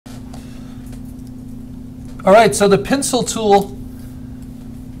All right, so the pencil tool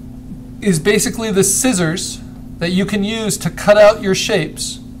is basically the scissors that you can use to cut out your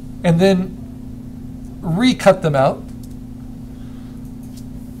shapes and then recut them out.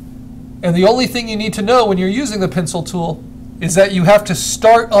 And the only thing you need to know when you're using the pencil tool is that you have to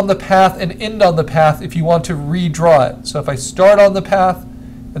start on the path and end on the path if you want to redraw it. So if I start on the path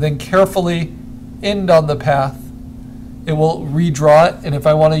and then carefully end on the path, it will redraw it. And if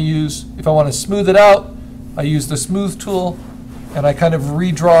I want to smooth it out, I use the smooth tool and I kind of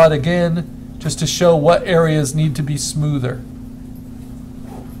redraw it again just to show what areas need to be smoother.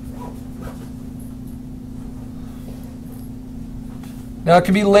 Now it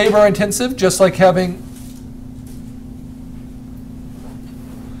can be labor intensive, just like having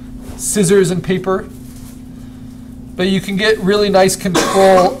scissors and paper, but you can get really nice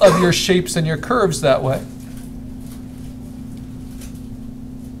control of your shapes and your curves that way.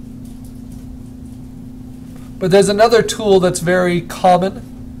 But there's another tool that's very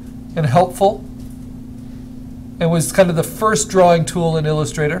common and helpful, and was kind of the first drawing tool in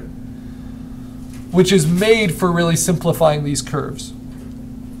Illustrator, which is made for really simplifying these curves.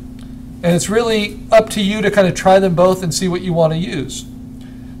 And it's really up to you to kind of try them both and see what you want to use.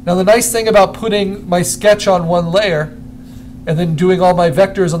 Now the nice thing about putting my sketch on one layer and then doing all my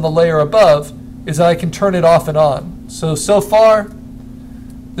vectors on the layer above is that I can turn it off and on. So far,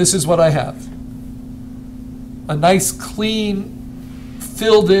 this is what I have. A nice, clean,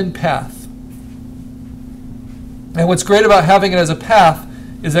 filled-in path. And what's great about having it as a path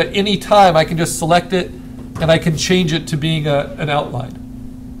is that any time I can just select it and I can change it to being an outline.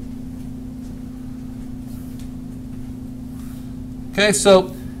 Okay,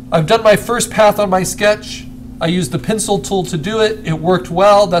 so I've done my first path on my sketch. I used the pencil tool to do it. It worked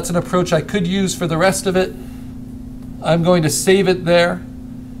well. That's an approach I could use for the rest of it. I'm going to save it there,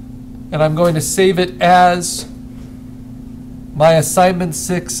 and I'm going to save it as my assignment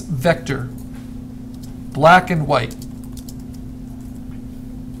 6 vector, black and white.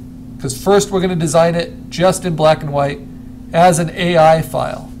 Because first we're going to design it just in black and white as an AI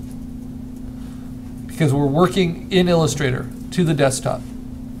file, because we're working in Illustrator to the desktop.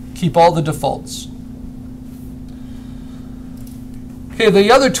 Keep all the defaults. Okay,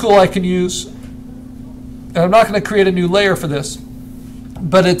 the other tool I can use, and I'm not going to create a new layer for this,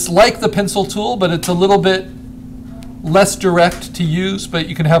 but it's like the pencil tool, but it's a little bit less direct to use, but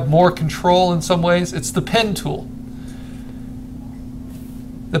you can have more control in some ways. It's the pen tool.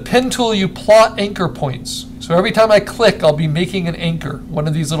 The pen tool, you plot anchor points. So every time I click, I'll be making an anchor, one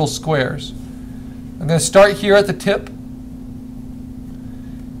of these little squares. I'm going to start here at the tip,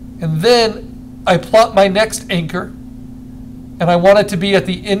 and then I plot my next anchor, and I want it to be at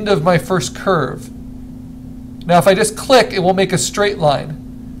the end of my first curve. Now if I just click, it will make a straight line.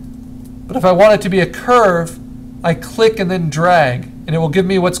 But if I want it to be a curve, I click and then drag, and it will give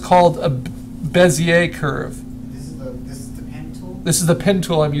me what's called a Bezier curve. This is the pen tool? This is the pen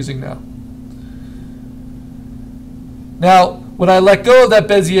tool I'm using now. Now, when I let go of that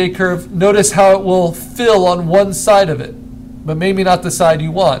Bezier curve, notice how it will fill on one side of it, but maybe not the side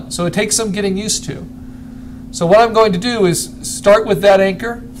you want. So it takes some getting used to. So what I'm going to do is start with that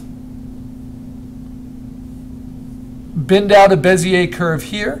anchor, bend out a Bezier curve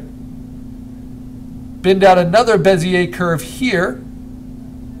here, bend out another Bezier curve here.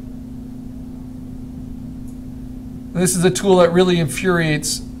 This is a tool that really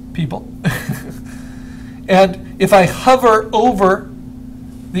infuriates people. And if I hover over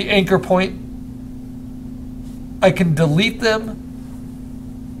the anchor point, I can delete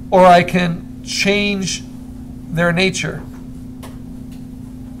them, or I can change their nature.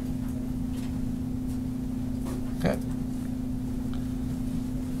 Okay.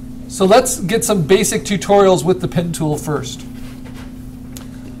 So let's get some basic tutorials with the pen tool first.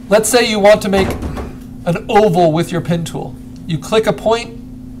 Let's say you want to make an oval with your pen tool. You click a point,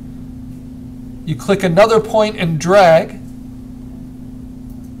 you click another point and drag.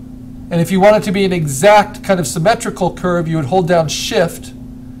 And if you want it to be an exact kind of symmetrical curve, you would hold down Shift,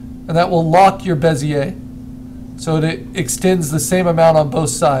 and that will lock your Bezier, so it extends the same amount on both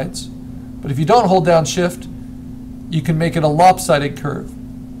sides. But if you don't hold down Shift, you can make it a lopsided curve.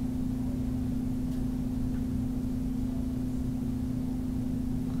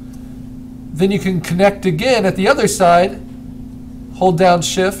 Then you can connect again at the other side, hold down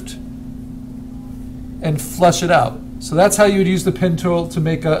Shift, and flush it out. So that's how you would use the pen tool to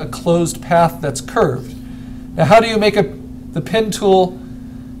make a closed path that's curved. Now how do you make the pen tool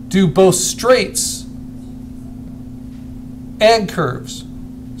do both straights and curves?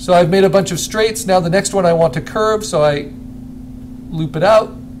 So I've made a bunch of straights. Now the next one I want to curve, so I loop it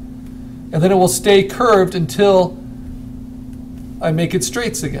out. And then it will stay curved until I make it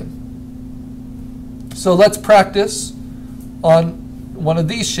straights again. So let's practice on one of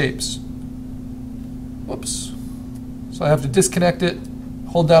these shapes. Whoops. So I have to disconnect it,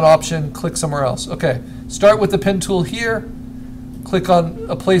 hold down Option, click somewhere else. Okay, start with the pen tool here, click on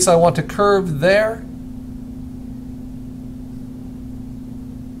a place I want to curve there.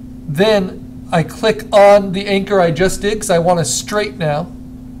 Then I click on the anchor I just did because I want a straight now.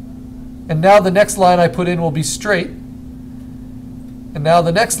 And now the next line I put in will be straight. And now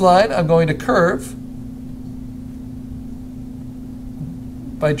the next line I'm going to curve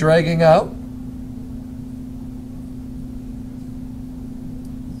by dragging out.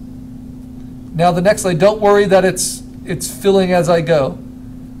 Now the next line, don't worry that it's filling as I go.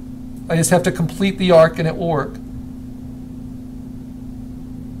 I just have to complete the arc and it will work.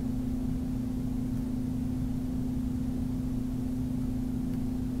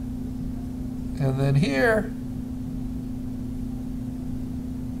 And then here,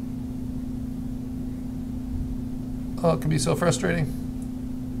 oh, it can be so frustrating.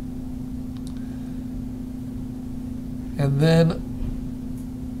 And then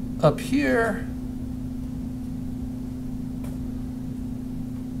up here,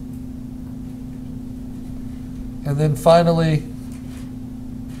 and then finally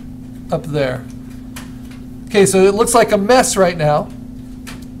up there. Okay, so it looks like a mess right now.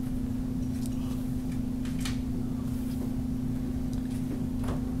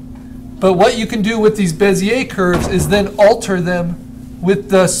 But what you can do with these Bezier curves is then alter them with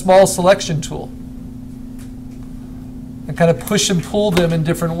the small selection tool. And kind of push and pull them in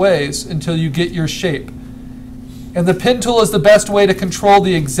different ways until you get your shape. And the pen tool is the best way to control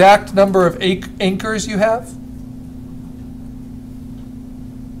the exact number of anchors you have.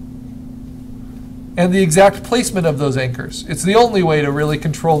 And the exact placement of those anchors. It's the only way to really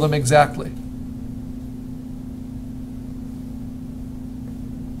control them exactly.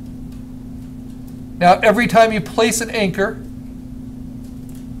 Now, every time you place an anchor,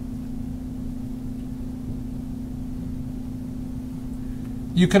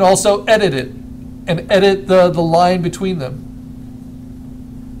 you can also edit it and edit the line between them.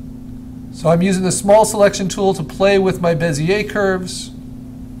 So I'm using the small selection tool to play with my Bezier curves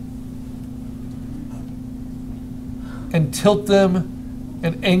and tilt them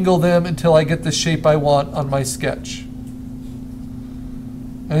and angle them until I get the shape I want on my sketch.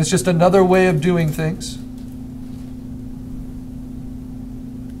 And it's just another way of doing things.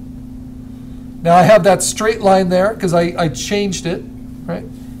 Now I have that straight line there because I changed it, right?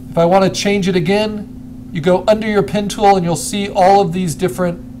 If I want to change it again, you go under your pen tool and you'll see all of these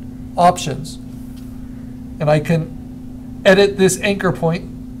different options. And I can edit this anchor point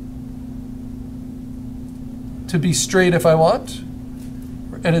to be straight if I want,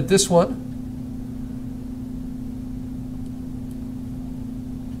 or edit this one.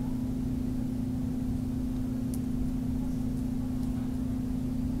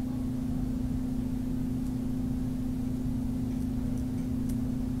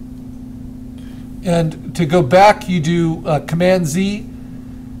 And to go back, you do Command Z.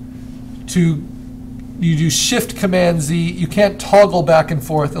 You do Shift Command Z. You can't toggle back and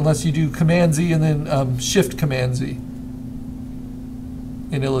forth unless you do Command Z and then Shift Command Z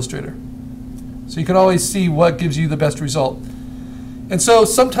in Illustrator. So you can always see what gives you the best result. And so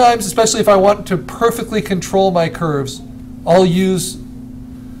sometimes, especially if I want to perfectly control my curves, I'll use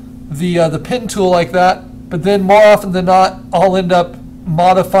the pen tool like that. But then more often than not, I'll end up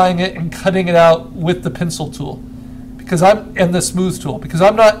modifying it and cutting it out with the pencil tool and the smooth tool, because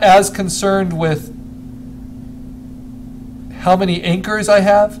I'm not as concerned with how many anchors I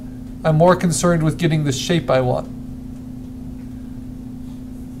have. I'm more concerned with getting the shape I want.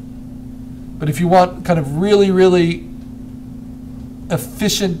 But if you want kind of really, really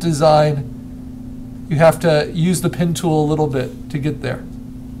efficient design, you have to use the pen tool a little bit to get there.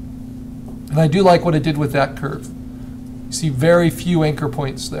 And I do like what it did with that curve. You see very few anchor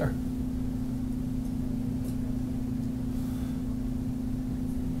points there.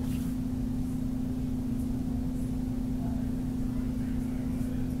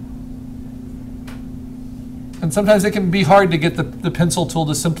 And sometimes it can be hard to get the pencil tool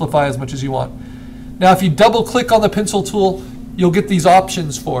to simplify as much as you want. Now, if you double click on the pencil tool, you'll get these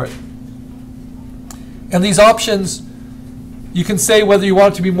options for it. And these options, you can say whether you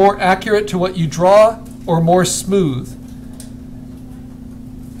want it to be more accurate to what you draw or more smooth.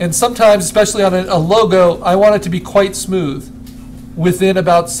 And sometimes, especially on a logo, I want it to be quite smooth, within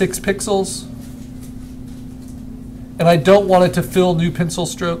about 6 pixels. And I don't want it to fill new pencil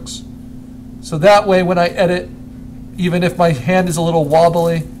strokes. So that way, when I edit, even if my hand is a little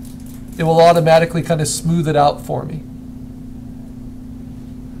wobbly, it will automatically kind of smooth it out for me,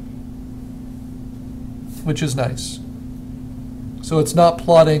 which is nice. So it's not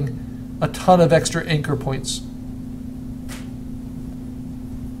plotting a ton of extra anchor points.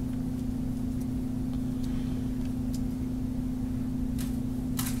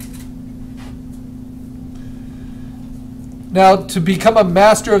 Now, to become a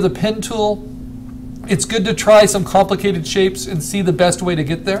master of the pen tool, it's good to try some complicated shapes and see the best way to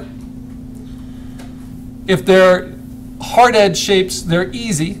get there. If they're hard edge shapes, they're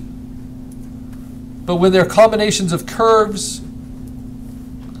easy. But when they're combinations of curves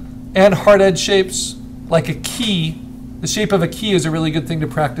and hard edge shapes, like a key, the shape of a key is a really good thing to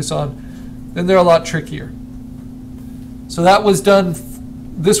practice on, then they're a lot trickier. So that was done,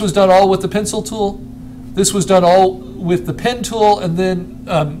 this was done all with the pencil tool. This was done all with the pen tool, and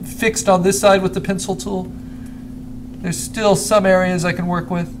then fixed on this side with the pencil tool. There's still some areas I can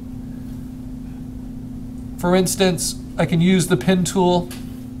work with. For instance, I can use the pen tool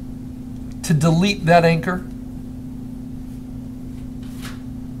to delete that anchor.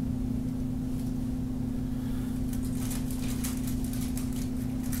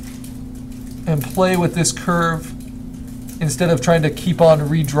 And play with this curve instead of trying to keep on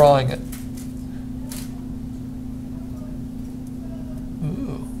redrawing it.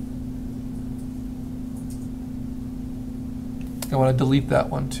 I want to delete that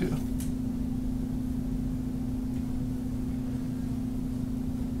one too.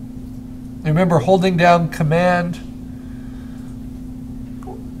 Remember, holding down Command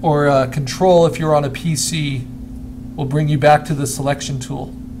or Control if you're on a PC will bring you back to the selection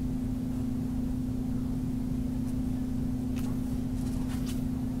tool.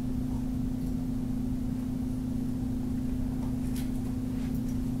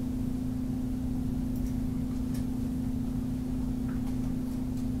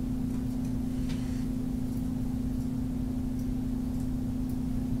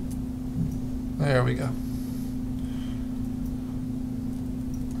 There we go.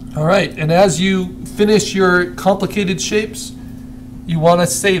 All right, and as you finish your complicated shapes, you want to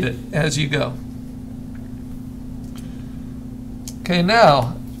save it as you go. Okay,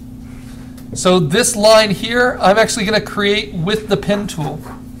 now, so this line here, I'm actually going to create with the pen tool.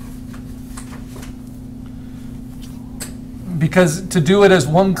 Because to do it as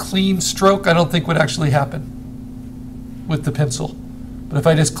one clean stroke, I don't think would actually happen with the pencil. But if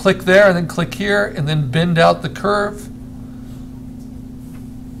I just click there and then click here and then bend out the curve,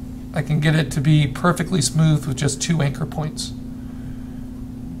 I can get it to be perfectly smooth with just 2 anchor points.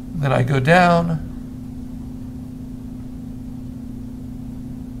 Then I go down,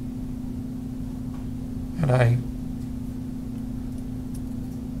 and I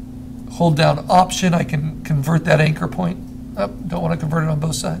hold down Option. I can convert that anchor point. Oh, don't want to convert it on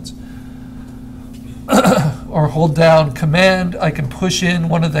both sides. Or hold down Command, I can push in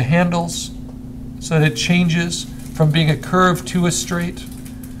one of the handles so that it changes from being a curve to a straight.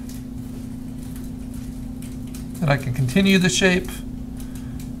 Then I can continue the shape,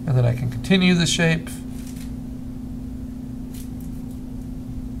 and then I can continue the shape.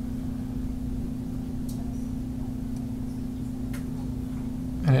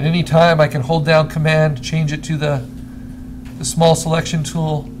 And at any time I can hold down Command, change it to the small selection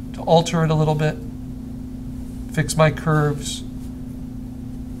tool to alter it a little bit. Fix my curves.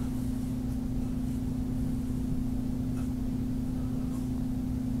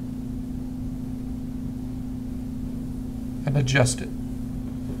 And adjust it.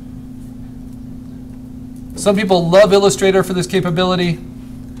 Some people love Illustrator for this capability.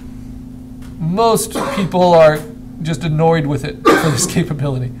 Most people are just annoyed with it for this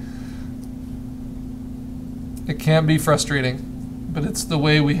capability. It can be frustrating, but it's the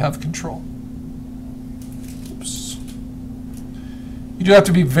way we have control. You do have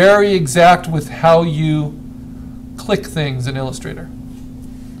to be very exact with how you click things in Illustrator.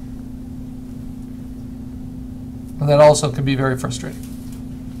 And that also can be very frustrating.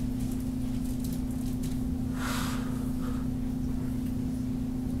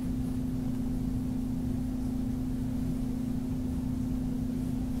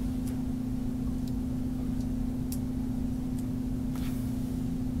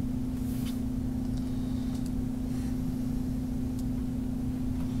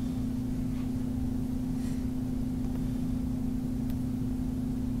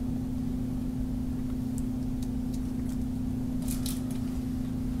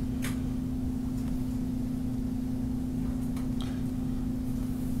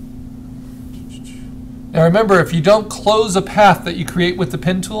 Now remember, if you don't close a path that you create with the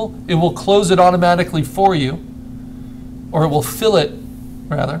pen tool, it will close it automatically for you, or it will fill it,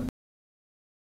 rather.